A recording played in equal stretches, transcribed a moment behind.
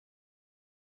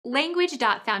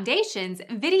Language.Foundation's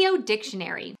Video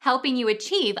Dictionary, helping you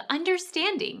achieve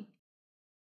understanding.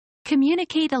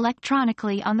 Communicate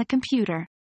electronically on the computer.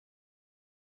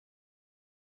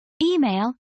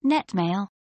 Email, netmail.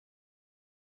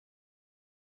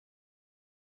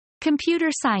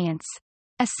 Computer science.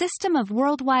 A system of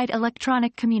worldwide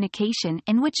electronic communication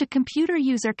in which a computer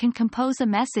user can compose a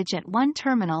message at one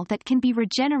terminal that can be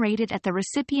regenerated at the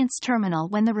recipient's terminal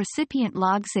when the recipient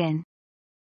logs in.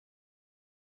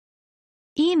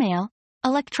 Email,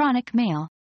 electronic mail.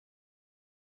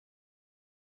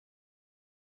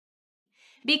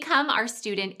 Become our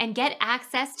student and get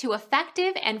access to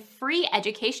effective and free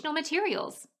educational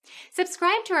materials.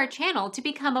 Subscribe to our channel to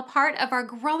become a part of our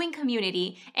growing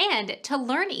community and to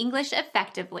learn English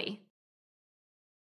effectively.